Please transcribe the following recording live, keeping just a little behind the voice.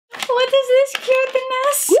this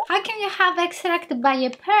cuteness! How can you have extract by a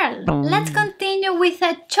pearl? Let's continue with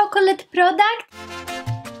a chocolate product.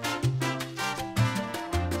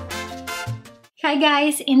 Hi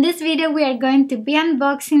guys, in this video we are going to be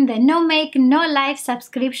unboxing the Nomakenolife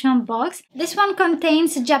subscription box. This one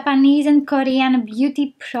contains Japanese and Korean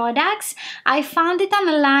beauty products. I found it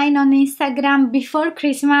online on Instagram before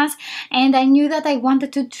Christmas and I knew that I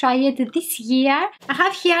wanted to try it this year. I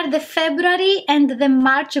have here the February and the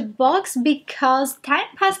March box because time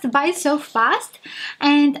passed by so fast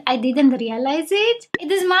and I didn't realize it.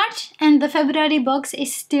 It is March and the February box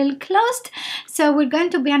is still closed, so we're going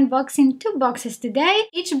to be unboxing two boxes today.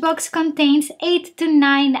 Each box contains 8 to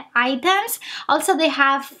 9 items. Also, they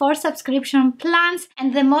have 4 subscription plans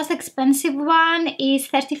and the most expensive one is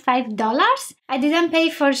 $35. I didn't pay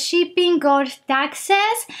for shipping or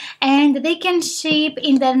taxes and they can ship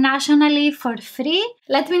internationally for free.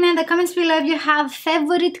 Let me know in the comments below if you have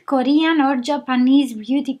favorite Korean or Japanese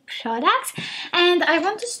beauty products. And I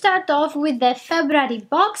want to start off with the February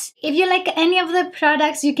box. If you like any of the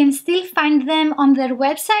products, you can still find them on their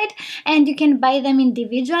website and you can buy them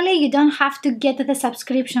individually. You don't have to get the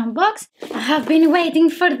subscription box. I have been waiting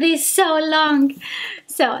for this so long.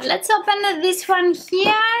 So let's open this one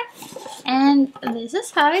here, and this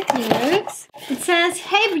is how it looks. It says,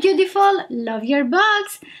 "Hey beautiful, love your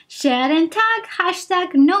box, share and tag,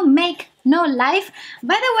 hashtag Nomakenolife."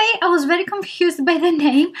 By the way, I was very confused by the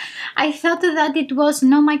name. I thought that it was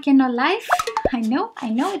Nomakenolife. I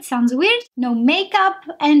know, it sounds weird. No makeup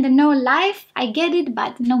and no life. I get it,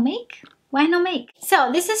 but no make? Why no make? So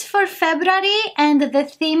this is for February and the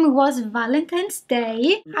theme was Valentine's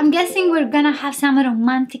Day. I'm guessing we're gonna have some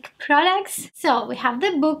romantic products. So we have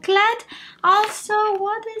the booklet. Also,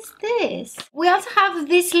 what is this? We also have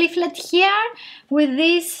this leaflet here with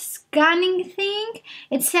this scanning thing.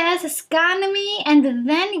 It says scan me and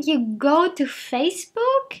then you go to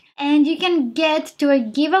Facebook and you can get to a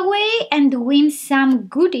giveaway and win some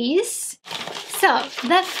goodies. So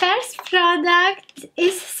the first product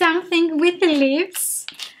is something with lips,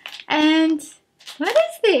 and what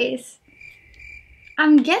is this?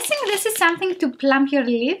 I'm guessing this is something to plump your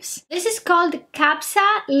lips. This is called Capsa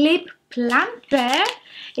Lip Plumper.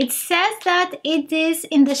 It says that it is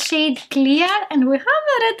in the shade clear and we have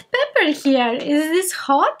a red pepper here. Is this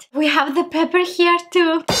hot? We have the pepper here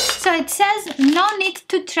too. So it says no need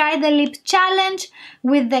to try the lip challenge.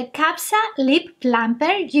 With the Capsa Lip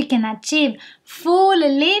Plumper you can achieve full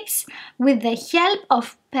lips with the help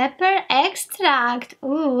of pepper extract.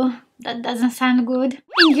 Ooh, that doesn't sound good.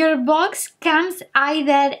 In your box comes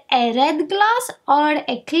either a red gloss or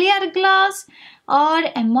a clear gloss or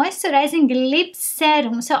a moisturizing lip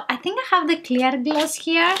serum. So I think I have the clear gloss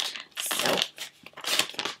here. So,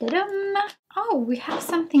 oh, we have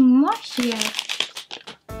something more here.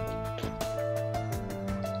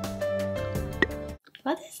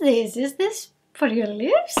 What is this? Is this for your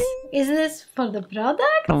lips? Is this for the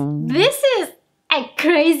product? This is a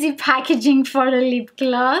crazy packaging for a lip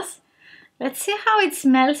gloss. Let's see how it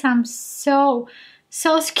smells. I'm so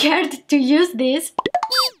scared to use this.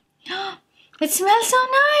 It smells so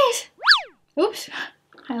nice. Oops,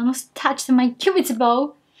 I almost touched my cupid's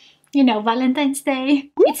bow. You know, Valentine's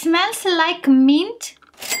Day. It smells like mint.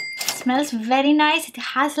 It smells very nice. It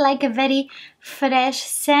has like a very fresh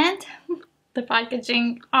scent. The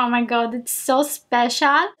packaging, oh my god, it's so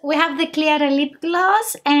special. We have the clear lip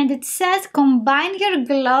gloss and it says combine your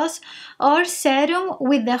gloss or serum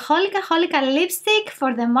with the Holika lipstick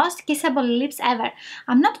for the most kissable lips ever.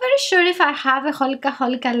 I'm not very sure if I have a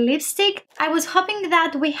Holika lipstick. I was hoping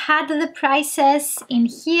that we had the prices in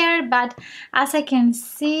here, but as I can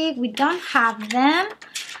see, we don't have them.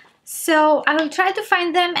 So I will try to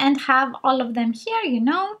find them and have all of them here, you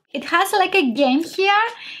know. It has like a game here.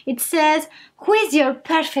 It says, who is your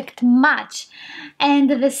perfect match? And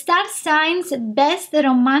the star signs best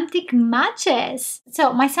romantic matches.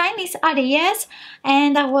 So my sign is Aries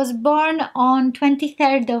and I was born on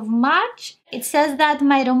 23rd of March. It says that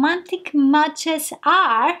my romantic matches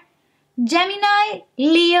are Gemini,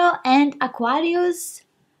 Leo and Aquarius.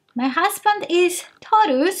 My husband is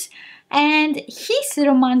Taurus. And his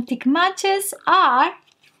romantic matches are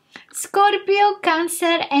Scorpio,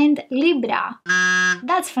 Cancer and Libra.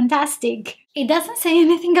 That's fantastic. It doesn't say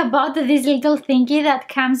anything about this little thingy that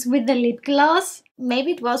comes with the lip gloss.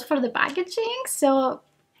 Maybe it was for the packaging so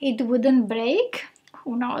it wouldn't break.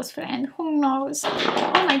 Who knows, friend? Who knows?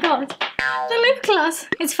 Oh my god. The lip gloss.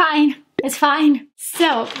 It's fine. It's fine.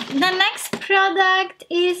 So, the next product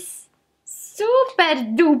is super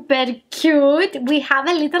duper cute. We have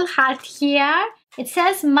a little heart here. It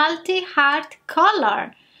says multi-heart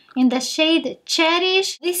color. in the shade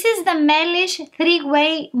Cherish. This is the Melish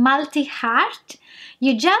 3-way multi-heart.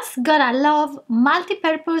 You just gotta love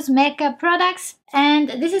multi-purpose makeup products. And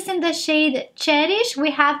this is in the shade Cherish.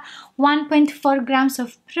 We have 1.4 grams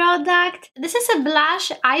of product. This is a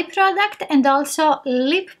blush, eye product, and also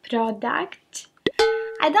lip product.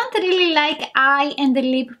 I don't really like eye and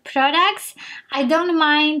lip products. I don't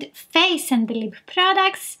mind face and lip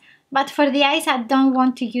products, but for the eyes I don't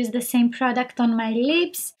want to use the same product on my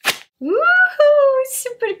lips. Woohoo!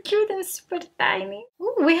 Super cute and super tiny.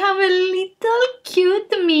 Ooh, we have a little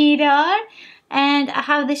cute mirror, and I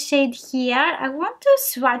have the shade here. I want to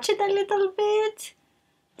swatch it a little bit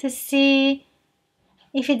to see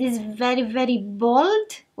if it is very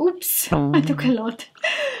bold. Oops, I took a lot.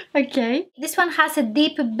 Okay. This one has a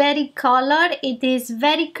deep berry color. It is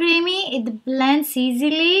very creamy. It blends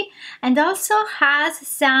easily and also has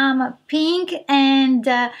some pink and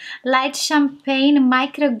light champagne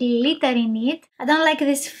micro glitter in it. I don't like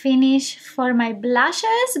this finish for my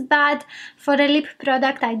blushes, but for a lip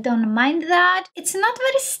product I don't mind that. It's not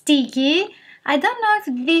very sticky. I don't know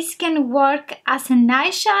if this can work as an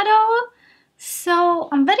eyeshadow. So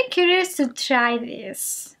I'm very curious to try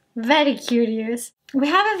this. Very curious. We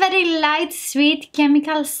have a very light, sweet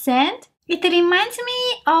chemical scent. It reminds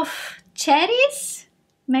me of cherries.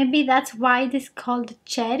 Maybe that's why it is called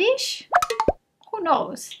Cherish. Who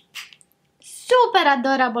knows? Super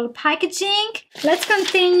adorable packaging. Let's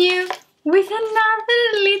continue with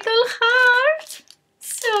another little heart.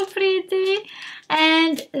 So pretty.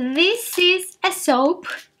 And this is a soap.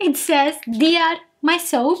 It says, "Dear my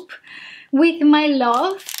soap, with my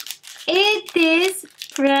love." It is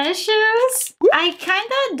precious. I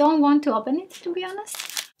kinda don't want to open it, to be honest.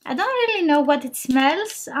 I don't really know what it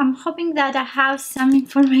smells. I'm hoping that I have some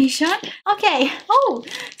information. Okay, oh,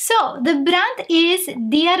 so the brand is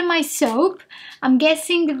Dear My Soap. I'm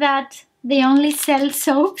guessing that they only sell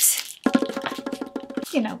soaps.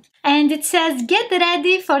 You know. And it says, "Get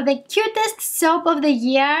ready for the cutest soap of the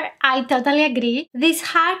year." I totally agree. This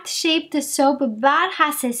heart-shaped soap bar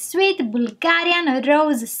has a sweet Bulgarian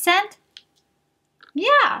rose scent.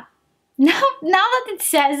 Yeah, now that it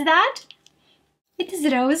says that, it is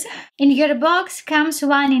rose. In your box comes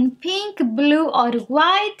one in pink, blue or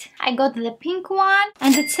white. I got the pink one.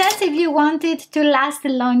 And it says if you want it to last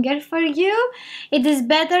longer for you, it is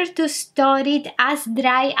better to store it as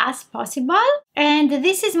dry as possible. And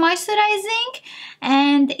this is moisturizing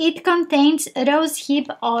and it contains rosehip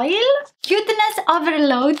oil. Cuteness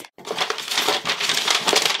overload.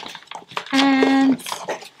 And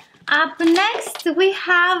up next we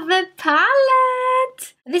have a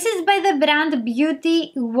palette. This is by the brand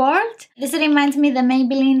Beauty World. This reminds me of the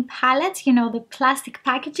Maybelline palette, you know, the plastic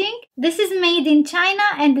packaging. This is made in China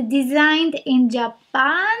and designed in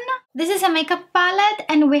Japan. This is a makeup palette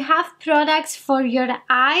and we have products for your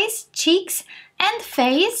eyes, cheeks and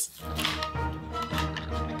face.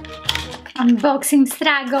 Unboxing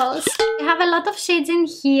struggles. We have a lot of shades in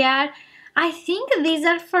here. I think these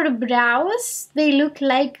are for brows. They look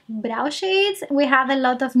like brow shades. We have a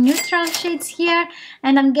lot of neutral shades here,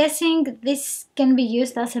 and I'm guessing this can be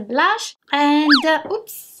used as a blush. And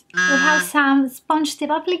oops, we have some sponge tip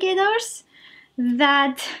applicators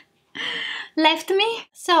that left me.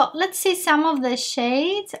 So let's see some of the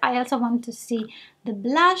shades. I also want to see the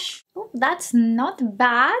blush. Oh, that's not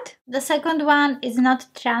bad. The second one is not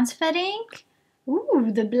transferring.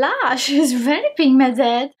 Ooh, the blush is very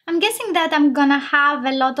pigmented. I'm guessing that I'm gonna have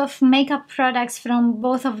a lot of makeup products from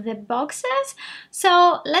both of the boxes.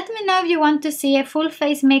 So let me know if you want to see a full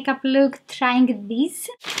face makeup look trying these.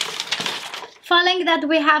 Following that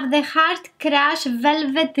we have the Heart Crush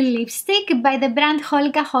Velvet Lipstick by the brand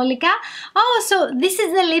Holika Holika. Oh, so this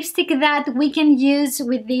is the lipstick that we can use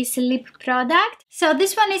with this lip product. So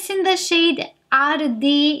this one is in the shade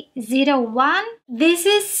RD01. This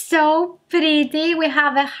is so pretty. We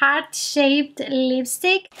have a heart-shaped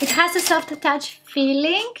lipstick. It has a soft touch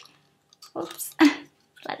feeling. Oops.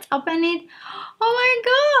 Let's open it. Oh my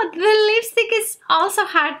god, the lipstick is also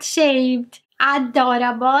heart-shaped.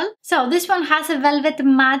 Adorable. So this one has a velvet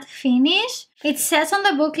matte finish. It says on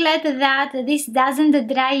the booklet that this doesn't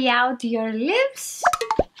dry out your lips.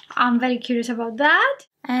 I'm very curious about that.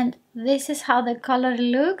 And this is how the color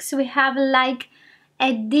looks. We have like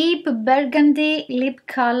a deep burgundy lip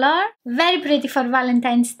color. Very pretty for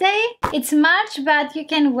Valentine's Day. It's March, but you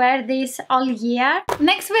can wear this all year.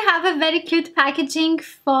 Next we have a very cute packaging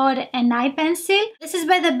for an eye pencil. This is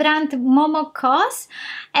by the brand Momokos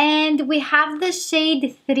and we have the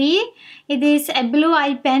shade 3. It is a blue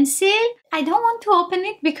eye pencil. I don't want to open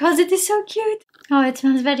it because it is so cute. Oh, it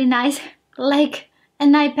smells very nice. Like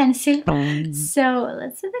an eye pencil. So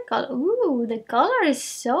let's see the color. Ooh, the color is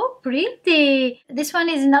so pretty. This one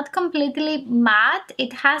is not completely matte.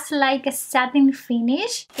 It has like a satin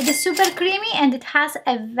finish. It is super creamy and it has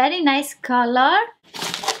a very nice color.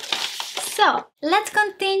 So let's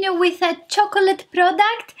continue with a chocolate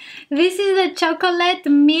product. This is a chocolate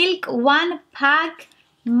milk 1-pack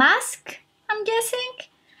mask, I'm guessing.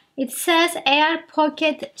 It says air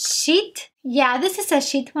pocket sheet. Yeah, this is a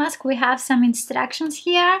sheet mask. We have some instructions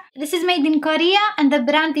here. This is made in Korea and the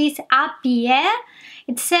brand is Apie.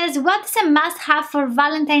 It says, what is a must-have for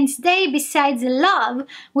Valentine's Day besides love?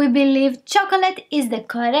 We believe chocolate is the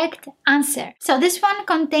correct answer. So this one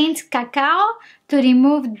contains cacao to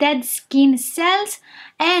remove dead skin cells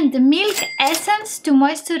and milk essence to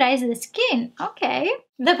moisturize the skin. Okay.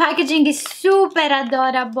 The packaging is super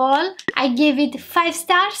adorable. I give it 5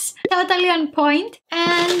 stars. Totally on point.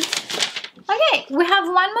 And okay, we have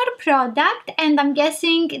one more product and I'm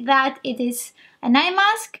guessing that it is an eye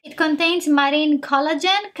mask. It contains marine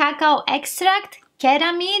collagen, cacao extract,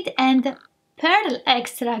 ceramide and pearl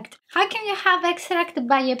extract. How can you have extract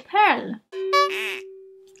by a pearl?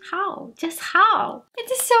 How? Just how? It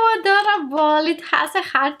is so adorable. It has a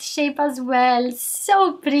heart shape as well.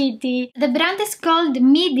 So pretty. The brand is called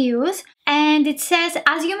Medius and it says,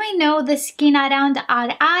 as you may know, the skin around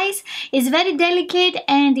our eyes is very delicate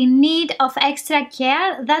and in need of extra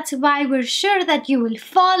care. That's why we're sure that you will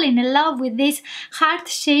fall in love with this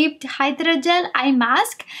heart-shaped hydrogel eye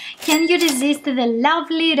mask. Can you resist the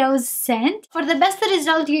lovely rose scent? For the best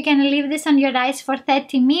result, you can leave this on your eyes for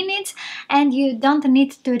 30 minutes and you don't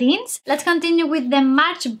need to rinse. Let's continue with the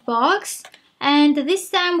March box. And this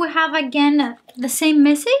time we have again the same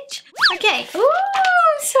message. Okay. Ooh,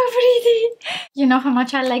 so pretty. You know how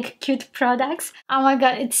much I like cute products. Oh my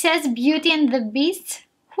god, it says Beauty and the Beast.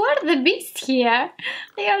 Who are the beasts here?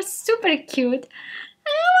 They are super cute.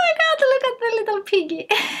 Oh my god, look at the little piggy.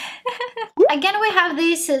 Again we have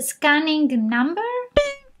this scanning number.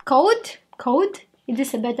 Code. It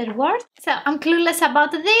is a better word. So I'm clueless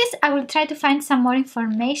about this. I will try to find some more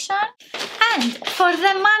information. And for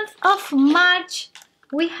the month of March,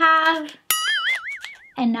 we have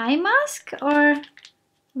an eye mask, or I'm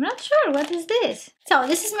not sure, what is this? So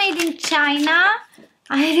this is made in China.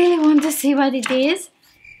 I really want to see what it is.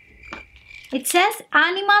 It says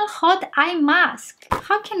Animal Hot Eye Mask.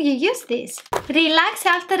 How can you use this? Relax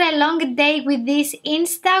after a long day with this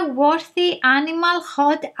Insta-worthy Animal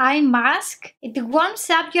Hot Eye Mask. It warms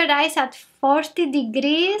up your eyes at 40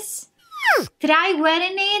 degrees. Try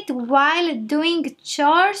wearing it while doing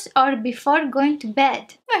chores or before going to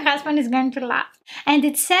bed. My husband is going to laugh. And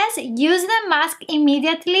it says use the mask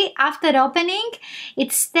immediately after opening.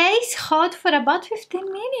 It stays hot for about 15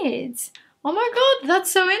 minutes. Oh my god, that's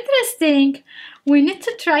so interesting. We need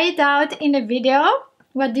to try it out in a video.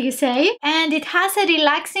 What do you say? And it has a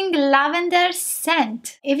relaxing lavender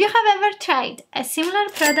scent. If you have ever tried a similar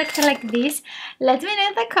product like this, let me know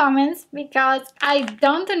in the comments because I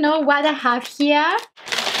don't know what I have here.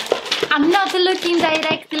 I'm not looking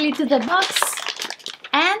directly to the box.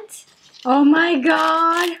 And oh my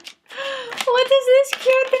god, what is this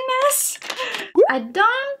cuteness? I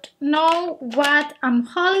don't know what I'm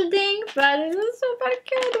holding, but it is super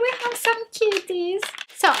cute. We have some kitties.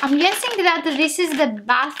 So I'm guessing that this is the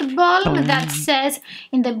bath bomb that says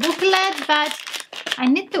in the booklet, but I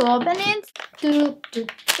need to open it.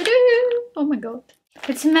 Oh my god.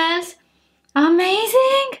 It smells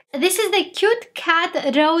amazing. This is the Cute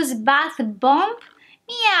Cat Rose Bath Bomb.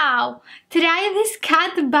 Meow! Try this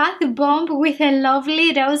cat bath bomb with a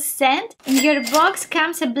lovely rose scent. In your box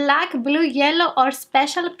comes a black, blue, yellow or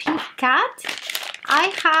special pink cat.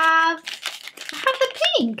 I have the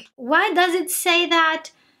pink. Why does it say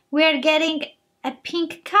that we're getting a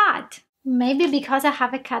pink cat? Maybe because I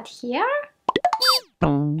have a cat here?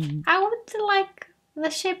 I would like the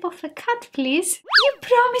shape of a cat, please. You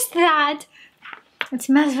promised that. It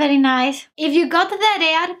smells very nice. If you got the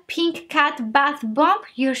rare pink cat bath bomb,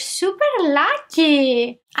 you're super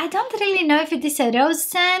lucky. I don't really know if it is a rose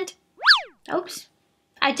scent. Oops.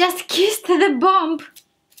 I just kissed the bomb.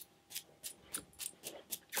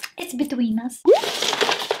 It's between us.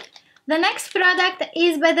 The next product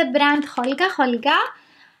is by the brand Holga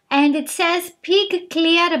and it says Pig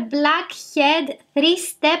Clear Blackhead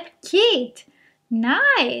 3-step kit.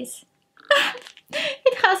 Nice.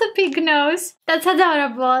 It has a pig nose. That's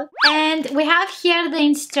adorable. And we have here the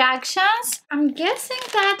instructions. I'm guessing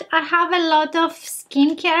that I have a lot of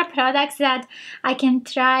skincare products that I can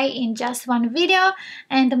try in just one video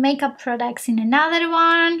and makeup products in another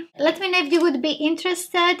one. Let me know if you would be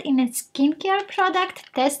interested in a skincare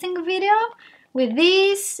product testing video with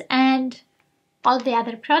this and all the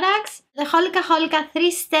other products. The Holika Holika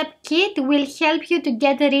 3-step kit will help you to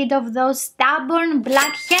get rid of those stubborn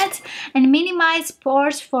blackheads and minimize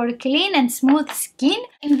pores for clean and smooth skin.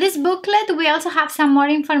 In this booklet we also have some more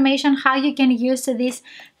information how you can use this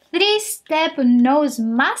 3-step nose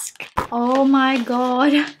mask. Oh my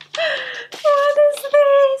god, what is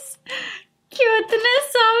this?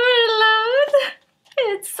 Cuteness overload.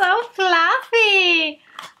 It's so fluffy.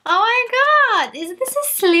 Oh my god, is this a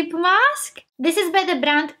sleep mask? This is by the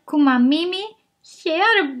brand Kumamimi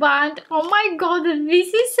hairband. Oh my god,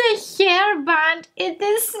 this is a hairband. It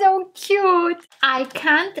is so cute. I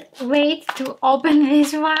can't wait to open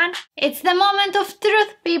this one. It's the moment of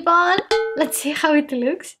truth, people. Let's see how it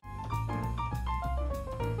looks.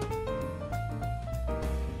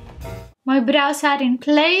 My brows are in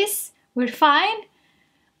place. We're fine.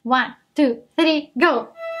 1, 2, 3, go.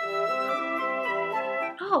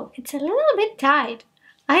 Oh, it's a little bit tight.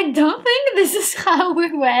 I don't think this is how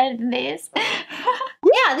we wear this.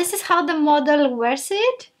 Yeah, this is how the model wears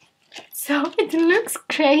it. So it looks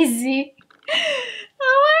crazy.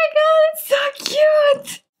 Oh my god, it's so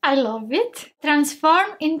cute. I love it.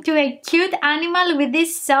 Transform into a cute animal with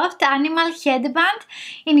this soft animal headband.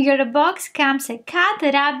 In your box comes a cat,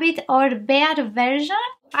 rabbit or bear version.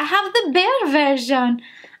 I have the bear version.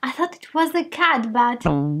 I thought it was the cat, but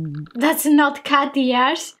that's not cat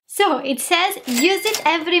ears. So it says use it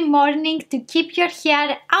every morning to keep your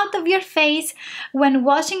hair out of your face when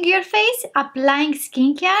washing your face, applying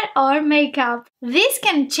skincare or makeup. This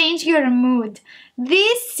can change your mood.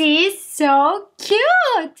 This is so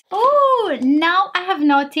cute. Oh, now I have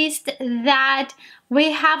noticed that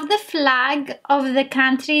we have the flag of the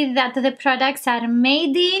country that the products are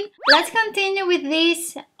made in. Let's continue with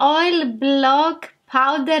this oil block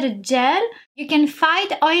powder gel. You can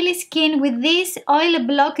fight oily skin with this oil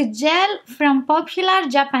block gel from popular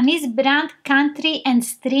Japanese brand Country and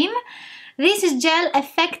Stream. This gel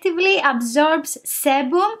effectively absorbs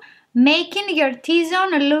sebum, making your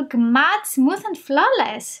T-zone look matte, smooth and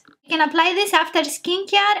flawless. You can apply this after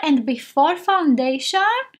skincare and before foundation.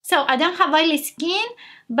 So I don't have oily skin,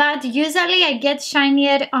 but usually I get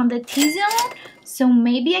shinier on the T-zone. So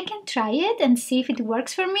maybe I can try it and see if it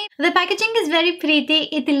works for me. The packaging is very pretty.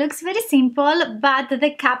 It looks very simple, but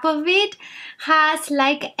the cap of it has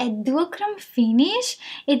like a duochrome finish.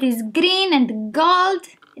 It is green and gold.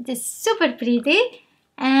 It is super pretty.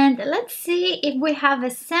 And let's see if we have a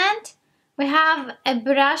scent. We have a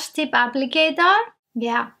brush tip applicator.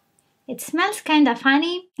 Yeah, it smells kind of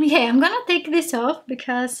funny. Okay, I'm gonna take this off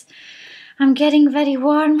because I'm getting very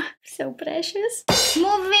warm. So precious.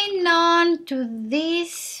 Moving on to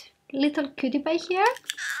this little cutie pie here.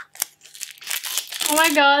 Oh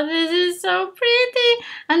my god, this is so pretty.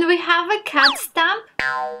 And we have a cat stamp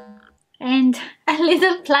and a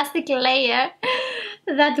little plastic layer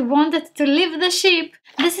that wanted to leave the ship.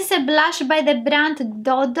 This is a blush by the brand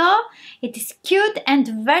Dodo. It is cute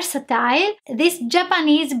and versatile. This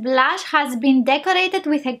Japanese blush has been decorated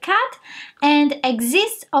with a cat and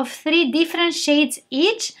exists of 3 different shades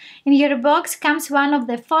each. In your box comes one of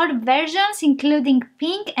the 4 versions, including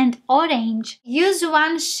pink and orange. Use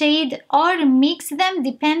one shade or mix them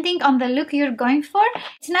depending on the look you're going for.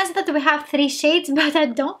 It's nice that we have 3 shades, but I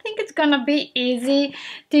don't think it's gonna be easy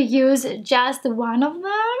to use just one of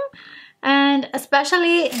them. And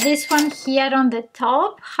especially this one here on the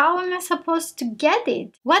top. How am I supposed to get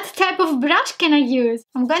it? What type of brush can I use?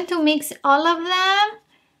 I'm going to mix all of them.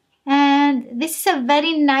 And this is a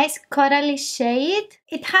very nice corally shade.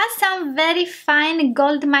 It has some very fine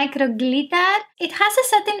gold micro glitter. It has a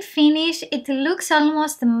satin finish. It looks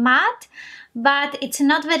almost matte, but it's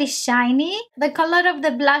not very shiny. The color of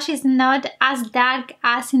the blush is not as dark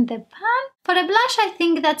as in the pan. For a blush, I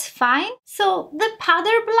think that's fine. So the powder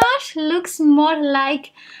blush looks more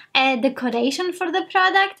like a decoration for the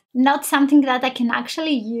product, not something that I can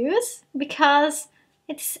actually use because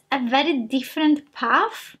it's a very different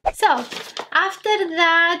puff. So after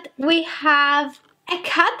that, we have a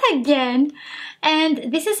cat again.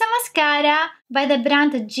 And this is a mascara by the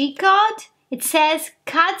brand G-Code. It says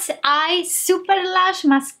Cat's Eye Super Lash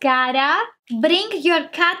Mascara. Bring your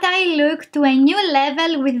cat eye look to a new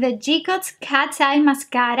level with the G-Code's Cat's Eye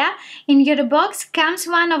Mascara. In your box comes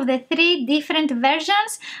one of the 3 different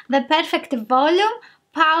versions, the Perfect Volume,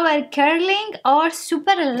 Power Curling or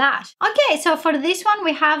Super Lash. Okay, so for this one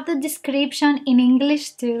we have the description in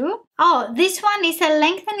English too. Oh, this one is a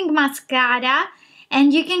lengthening mascara.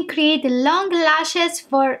 And you can create long lashes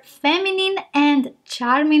for feminine and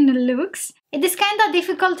charming looks. It is kind of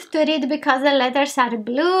difficult to read because the letters are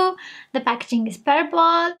blue, the packaging is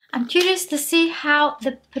purple. I'm curious to see how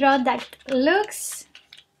the product looks.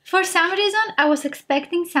 For some reason, I was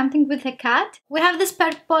expecting something with a cat. We have this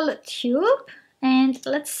purple tube, and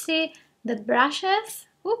let's see the brushes.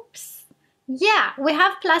 Oops. Yeah, we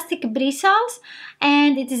have plastic bristles,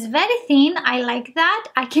 and it is very thin. I like that.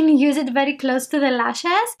 I can use it very close to the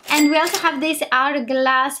lashes. And we also have this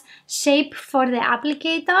hourglass shape for the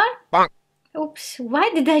applicator. Oops, why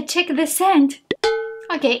did I check the scent?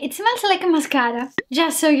 Okay, it smells like a mascara,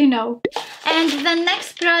 just so you know. And the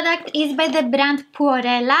next product is by the brand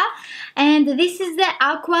Puorella, and this is the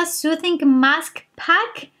Aqua Soothing Mask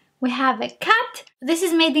Pack. We have a cat. This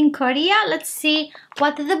is made in Korea. Let's see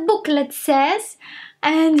what the booklet says.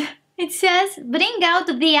 And it says, bring out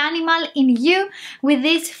the animal in you with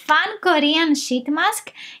this fun Korean sheet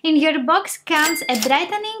mask. In your box comes a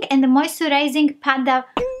brightening and moisturizing panda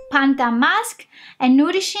mask, a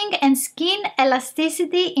nourishing and skin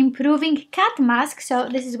elasticity improving cat mask, so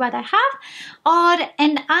this is what I have, or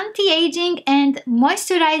an anti-aging and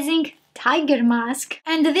moisturizing tiger mask.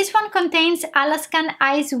 And this one contains Alaskan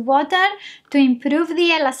ice water to improve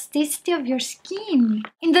the elasticity of your skin.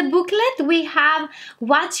 In the booklet we have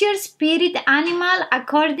what's your spirit animal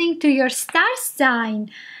according to your star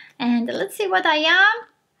sign. And let's see what I am.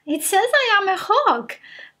 It says I am a hawk.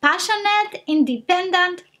 Passionate,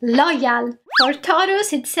 independent, loyal. For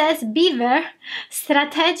Taurus it says beaver,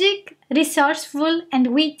 strategic, resourceful and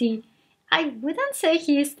witty. I wouldn't say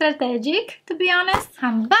he is strategic, to be honest.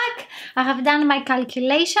 I'm back. I have done my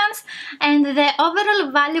calculations, and the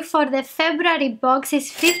overall value for the February box is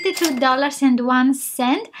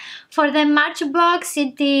 $52.01. For the March box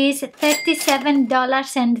it is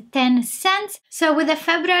 $37.10. So with the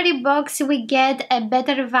February box we get a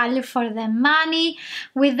better value for the money.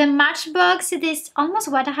 With the March box it is almost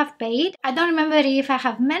what I have paid. I don't remember if I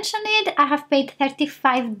have mentioned it. I have paid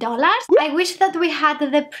 $35. I wish that we had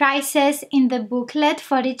the prices in the booklet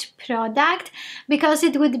for each product, because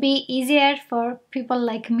it would be easier for people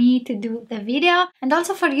like me to do the video, and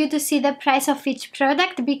also for you to see the price of each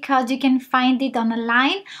product, because you can find it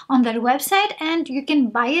online on their website and you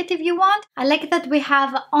can buy it if you want. I like that we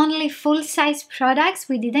have only full-size products.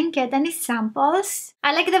 We didn't get any samples.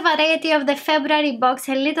 I like the variety of the February box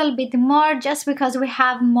a little bit more, just because we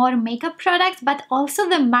have more makeup products, but also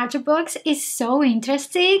the March box is so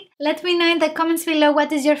interesting. Let me know in the comments below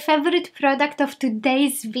what is your favorite product of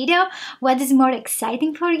today's video. What is more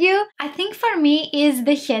exciting for you? I think for me is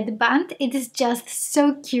the headband. It is just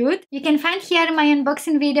so cute. You can find here my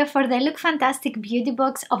unboxing video for the Look Fantastic beauty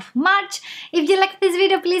box of March. If you liked this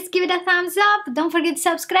video, please give it a thumbs up. Don't forget to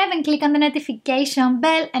subscribe and click on the notification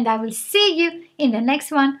bell, and I will see you in the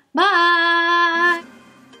next one. Bye!